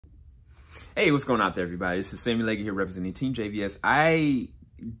Hey, what's going on there, everybody? This is Sammy Leggy here representing TeamJVS. I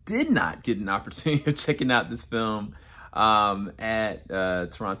did not get an opportunity of checking out this film at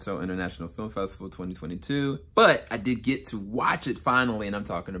Toronto International Film Festival 2022, but I did get to watch it finally, and I'm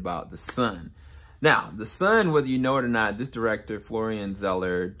talking about The Son. Now, The Son, whether you know it or not, this director, Florian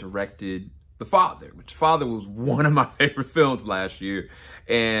Zeller, directed The Father, which Father was one of my favorite films last year.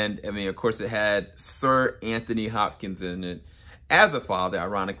 And, I mean, of course, it had Sir Anthony Hopkins in it as a father.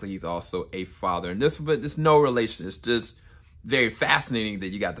 Ironically, he's also a father. And but there's no relation. It's just very fascinating that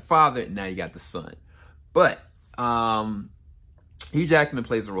you got the father and now you got the son. But Hugh Jackman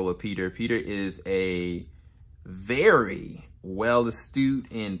plays the role of Peter. Peter is a very well-astute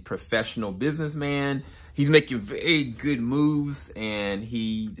and professional businessman. He's making very good moves, and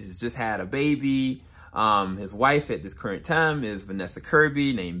he has just had a baby. His wife at this current time is Vanessa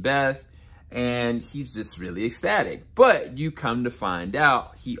Kirby, named Beth. And he's just really ecstatic. But you come to find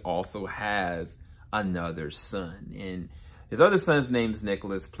out he also has another son. And his other son's name is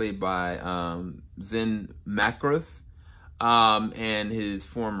Nicholas, played by Zen McGrath. And his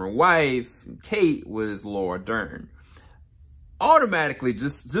former wife, Kate, was Laura Dern. Automatically,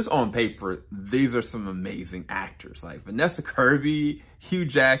 just on paper, these are some amazing actors. Like Vanessa Kirby, Hugh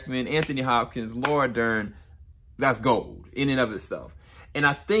Jackman, Anthony Hopkins, Laura Dern. That's gold in and of itself. And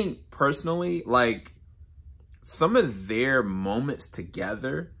I think personally, like some of their moments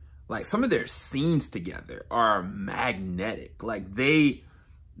together, like some of their scenes together are magnetic. Like they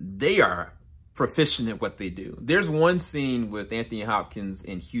are proficient at what they do. There's one scene with Anthony Hopkins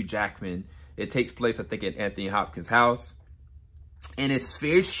and Hugh Jackman. It takes place, I think, at Anthony Hopkins' house. And it's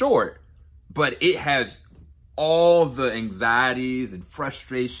very short, but it has all the anxieties and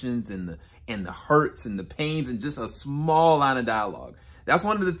frustrations and the hurts and the pains and just a small line of dialogue. That's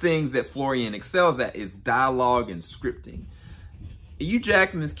one of the things that Florian excels at, is dialogue and scripting. Hugh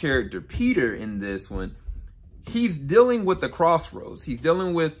Jackman's character, Peter, in this one, he's dealing with the crossroads. He's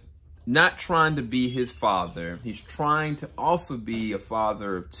dealing with not trying to be his father. He's trying to also be a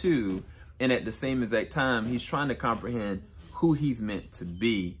father of two. And at the same exact time, he's trying to comprehend who he's meant to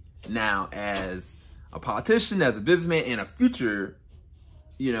be now as a politician, as a businessman, and a future,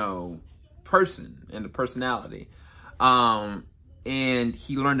 you know, person and a personality. And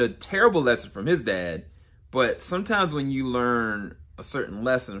he learned a terrible lesson from his dad. But sometimes when you learn a certain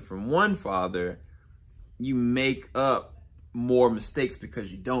lesson from one father, you make up more mistakes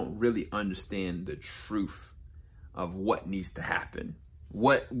because you don't really understand the truth of what needs to happen.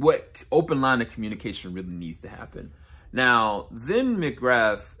 What open line of communication really needs to happen. Now, Zen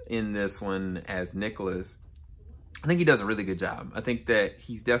McGrath in this one as Nicholas, I think he does a really good job. I think that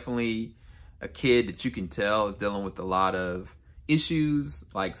he's definitely a kid that you can tell is dealing with a lot of issues.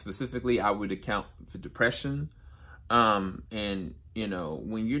 Like specifically, I would account for depression. And you know,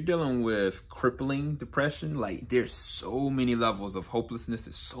 when you're dealing with crippling depression, like there's so many levels of hopelessness.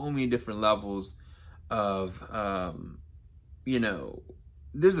 There's so many different levels of, you know,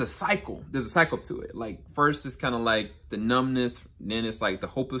 there's a cycle to it. Like first it's kind of like the numbness, then it's like the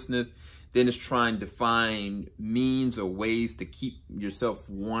hopelessness, then it's trying to find means or ways to keep yourself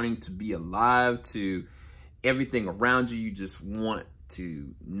wanting to be alive, to everything around you. You just want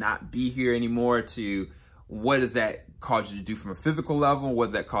to not be here anymore, to what does that cause you to do from a physical level? What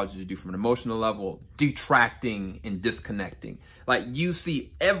does that cause you to do from an emotional level? Detracting and disconnecting. Like you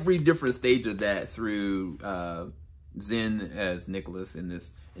see every different stage of that through Zen as Nicholas in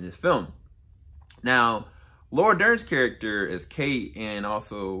this film. Now, Laura Dern's character as Kate and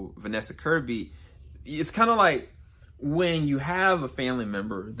also Vanessa Kirby, it's kind of like when you have a family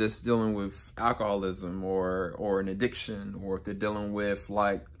member that's dealing with alcoholism or an addiction, or if they're dealing with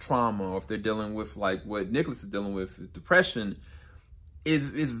like trauma, or if they're dealing with like what Nicholas is dealing with, depression,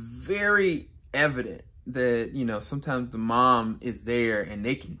 is very evident that, you know, sometimes the mom is there and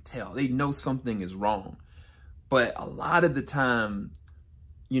they can tell, they know something is wrong. But a lot of the time,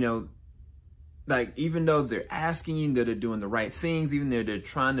 you know, like even though they're asking you, that they're doing the right things, even though they're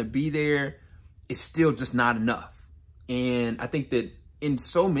trying to be there, it's still just not enough. And I think that in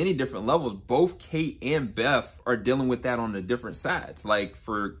so many different levels, both Kate and Beth are dealing with that on the different sides. Like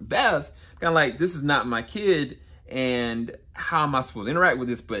for Beth, kind of like, this is not my kid, and how am I supposed to interact with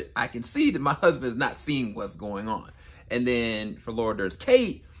this? But I can see that my husband is not seeing what's going on. And then for Laura Dern's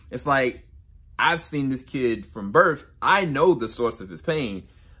Kate, it's like, I've seen this kid from birth. I know the source of his pain,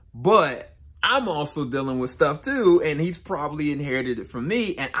 but I'm also dealing with stuff too, and he's probably inherited it from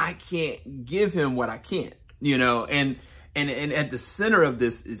me, and I can't give him what I can't, you know? And at the center of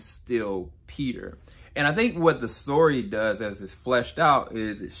this is still Peter. And I think what the story does as it's fleshed out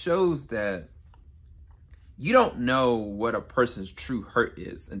is it shows that you don't know what a person's true hurt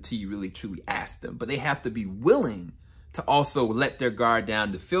is until you really truly ask them. But they have to be willing to also let their guard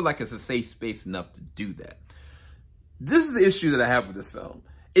down, to feel like it's a safe space enough to do that. This is the issue that I have with this film.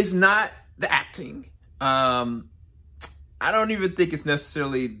 It's not the acting. I don't even think it's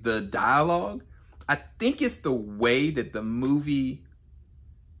necessarily the dialogue. I think it's the way that the movie,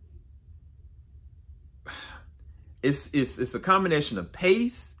 it's a combination of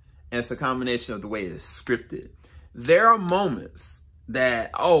pace, and it's a combination of the way it's scripted. There are moments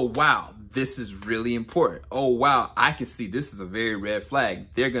that, oh, wow, this is really important. Oh, wow, I can see this is a very red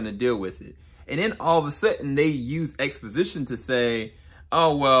flag. They're going to deal with it. And then all of a sudden they use exposition to say,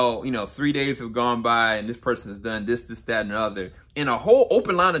 oh, well, you know, 3 days have gone by and this person has done this, that, and the other. In a whole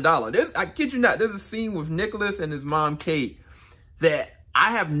open line of dialogue. I kid you not, there's a scene with Nicholas and his mom, Kate, that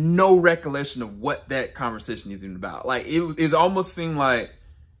I have no recollection of what that conversation is even about. Like, it almost seemed like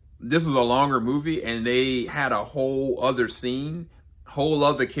this was a longer movie and they had a whole other scene, whole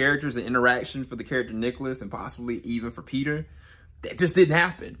other characters and interaction for the character Nicholas and possibly even for Peter. That just didn't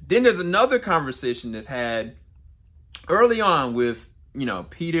happen. Then there's another conversation that's had early on with, you know,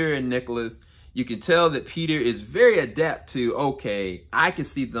 Peter and Nicholas. You can tell that Peter is very adept to, okay, I can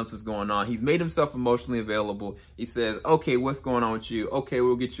see something's going on. He's made himself emotionally available. He says, okay, what's going on with you? Okay,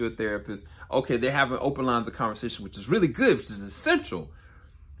 we'll get you a therapist. Okay, they're having open lines of conversation, which is really good, which is essential.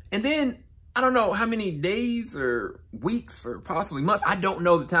 And then, I don't know how many days or weeks or possibly months. I don't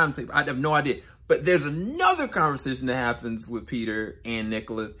know the timetable. I have no idea. But there's another conversation that happens with Peter and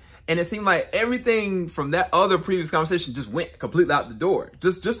Nicholas. And it seemed like everything from that other previous conversation just went completely out the door.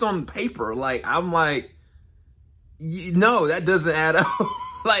 Just on paper. Like, I'm like, no, that doesn't add up.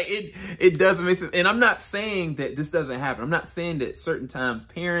 Like, it doesn't make sense. And I'm not saying that this doesn't happen. I'm not saying that certain times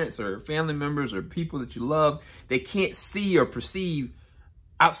parents or family members or people that you love, they can't see or perceive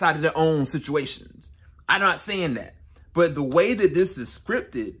outside of their own situations. I'm not saying that. But the way that this is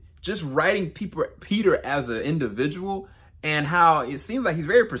scripted, just writing Peter as an individual and how it seems like he's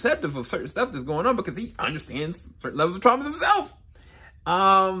very perceptive of certain stuff that's going on because he understands certain levels of traumas himself.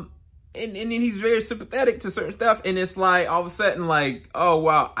 And then he's very sympathetic to certain stuff. And it's like, all of a sudden, like, oh,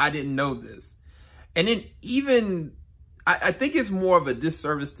 wow, I didn't know this. And then even, I think it's more of a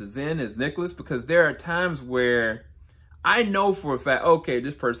disservice to Zen as Nicholas because there are times where I know for a fact, okay,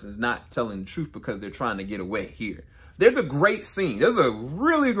 this person is not telling the truth because they're trying to get away here. There's a great scene. There's a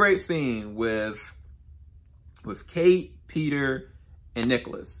really great scene with Kate, Peter, and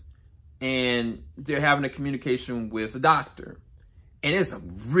Nicholas. And they're having a communication with a doctor. And it's a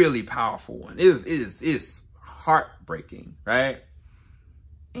really powerful one. It's heartbreaking, right?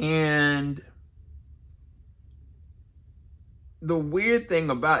 And the weird thing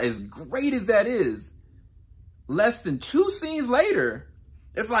about it, as great as that is, less than 2 scenes later,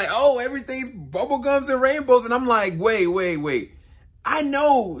 it's like, oh, everything's bubblegums and rainbows. And I'm like, wait. I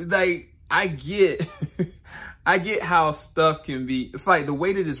know, like, I get, I get how stuff can be. It's like the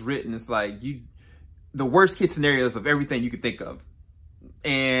way that it's written, it's like the worst case scenarios of everything you could think of.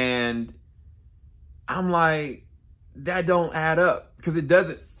 And I'm like, that don't add up because it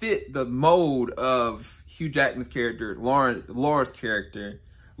doesn't fit the mode of Hugh Jackman's character, Laura Dern's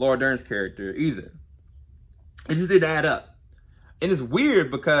character either. It just didn't add up. And it's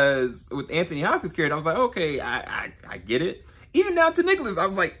weird because with Anthony Hopkins' character, I was like, okay, I get it. Even down to Nicholas, I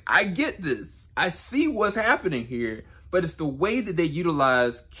was like, I get this. I see what's happening here. But it's the way that they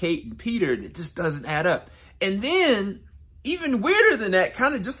utilize Kate and Peter that just doesn't add up. And then, even weirder than that,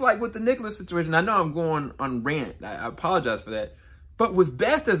 kind of just like with the Nicholas situation, I know I'm going on rant. I apologize for that. But with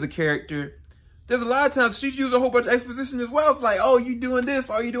Beth as a character, there's a lot of times she's using a whole bunch of exposition as well. It's like, oh, you doing this?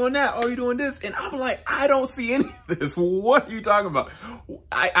 Oh, you doing that? Oh, you doing this? And I'm like, I don't see any of this. What are you talking about?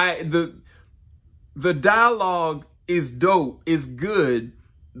 The dialogue is dope, it's good,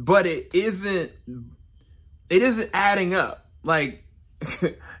 but it isn't adding up. Like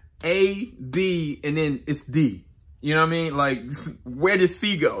A, B, and then it's D. You know what I mean? Like, where does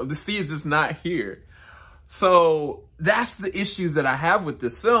C go? The C is just not here. So that's the issues that I have with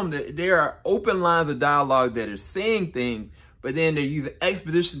this film. That there are open lines of dialogue that are saying things, but then they're using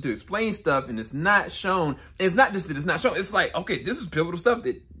exposition to explain stuff, and it's not shown. And it's not just that it's not shown. It's like, okay, this is pivotal stuff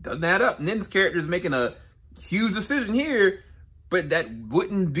that doesn't add up. And then this character is making a huge decision here, but that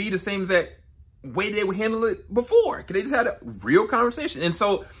wouldn't be the same exact way they would handle it before, because they just had a real conversation. And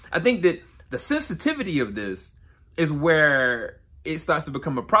so I think that the sensitivity of this is where it starts to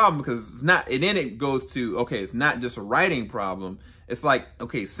become a problem, because it's not, and then it goes to, okay, it's not just a writing problem. It's like,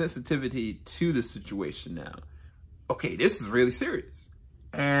 okay, sensitivity to the situation now. Okay, this is really serious.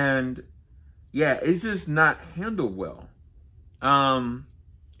 And yeah, it's just not handled well. And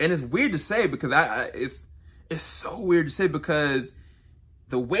it's weird to say, because it's so weird to say because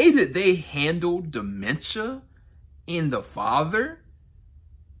the way that they handle dementia in The Father,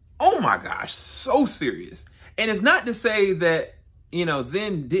 oh my gosh, so serious. And it's not to say that, you know,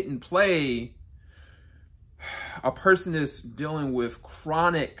 Zen didn't play a person that's dealing with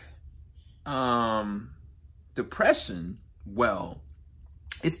chronic depression well.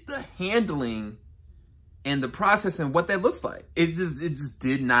 It's the handling and the process and what that looks like. It just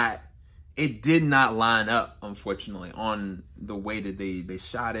did not line up, unfortunately, on the way that they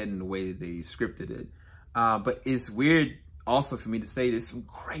shot it and the way that they scripted it. But it's weird also for me to say there's some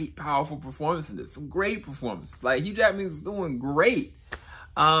great, powerful performances. There's some great performances. Like, Hugh Jackman was doing great.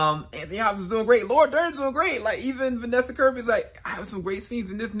 Anthony Hopkins is doing great. Lord Dern's doing great. Like, even Vanessa Kirby's like, I have some great scenes,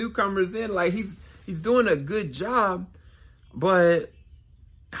 and this newcomer's in. Like, he's doing a good job. But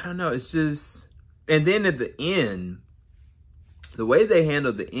I don't know, it's just, and then at the end, the way they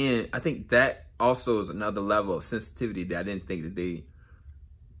handled the end, I think that also is another level of sensitivity that I didn't think that they,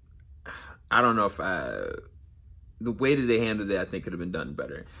 I don't know if the way that they handled it, I think could have been done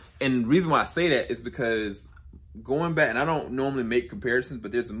better. And the reason why I say that is because going back, and I don't normally make comparisons,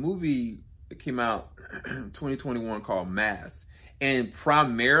 but there's a movie that came out in 2021 called Mass. And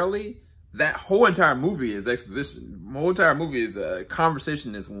primarily, that whole entire movie is exposition. The whole entire movie is a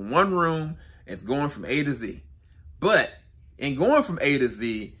conversation that's in one room. It's going from A to Z. But in going from A to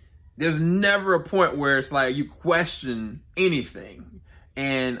Z, there's never a point where it's like you question anything.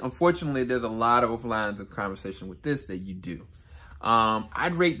 And unfortunately, there's a lot of lines of conversation with this that you do.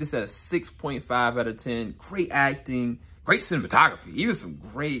 I'd rate this at a 6.5 out of 10. Great acting, great cinematography, even some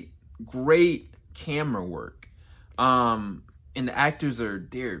great camera work. And the actors are,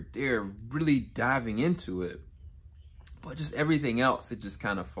 they're really diving into it. But just everything else, it just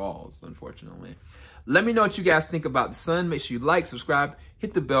kind of falls, unfortunately. Let me know what you guys think about The Son. Make sure you like, subscribe,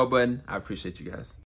 hit the bell button. I appreciate you guys.